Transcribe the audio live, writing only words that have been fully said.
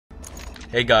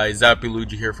Hey guys, Zappy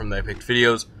here from the I Picked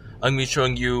Videos. I'm going to be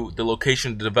showing you the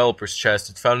location of the developer's chest.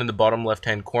 It's found in the bottom left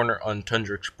hand corner on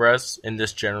Tundra Express in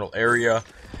this general area.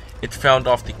 It's found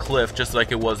off the cliff just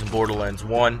like it was in Borderlands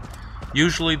 1.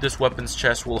 Usually this weapons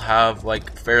chest will have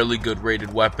like fairly good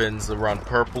rated weapons around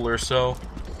purple or so.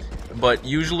 But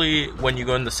usually when you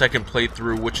go in the second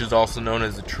playthrough, which is also known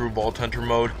as the True Vault Hunter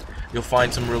mode, you'll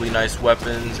find some really nice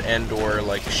weapons and or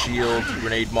like shields,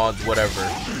 grenade mods, whatever.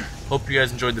 Hope you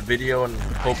guys enjoyed the video and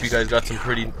hope you guys got some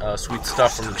pretty sweet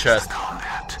stuff from the chest.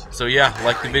 So yeah,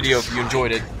 like the video if you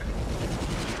enjoyed it.